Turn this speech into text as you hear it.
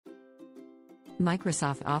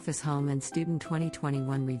Microsoft Office Home and Student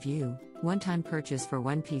 2021 Review, one-time purchase for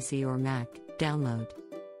one PC or Mac, download.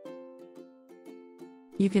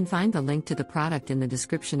 You can find the link to the product in the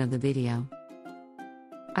description of the video.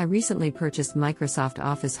 I recently purchased Microsoft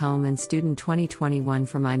Office Home and Student 2021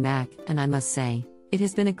 for my Mac, and I must say, it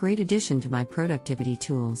has been a great addition to my productivity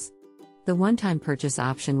tools. The one-time purchase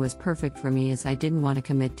option was perfect for me as I didn't want to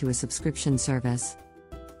commit to a subscription service.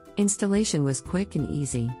 Installation was quick and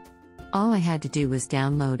easy. All I had to do was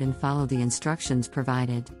download and follow the instructions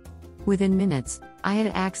provided. Within minutes, I had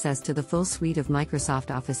access to the full suite of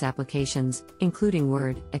Microsoft Office applications, including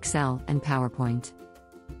Word, Excel, and PowerPoint.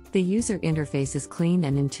 The user interface is clean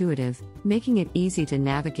and intuitive, making it easy to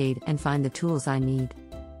navigate and find the tools I need.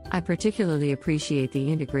 I particularly appreciate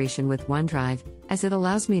the integration with OneDrive, as it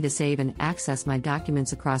allows me to save and access my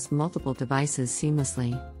documents across multiple devices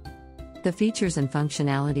seamlessly. The features and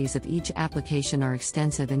functionalities of each application are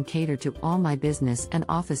extensive and cater to all my business and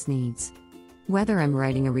office needs. Whether I'm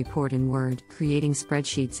writing a report in Word, creating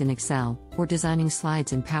spreadsheets in Excel, or designing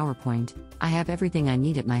slides in PowerPoint, I have everything I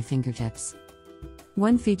need at my fingertips.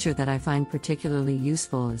 One feature that I find particularly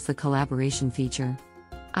useful is the collaboration feature.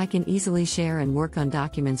 I can easily share and work on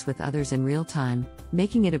documents with others in real time,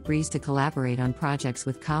 making it a breeze to collaborate on projects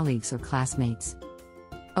with colleagues or classmates.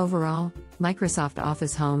 Overall, Microsoft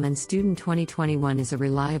Office Home and Student 2021 is a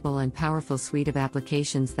reliable and powerful suite of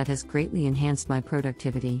applications that has greatly enhanced my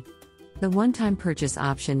productivity. The one-time purchase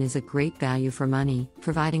option is a great value for money,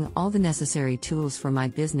 providing all the necessary tools for my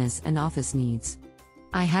business and office needs.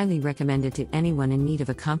 I highly recommend it to anyone in need of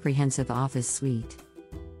a comprehensive office suite.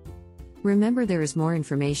 Remember, there is more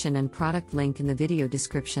information and product link in the video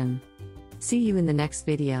description. See you in the next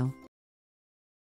video.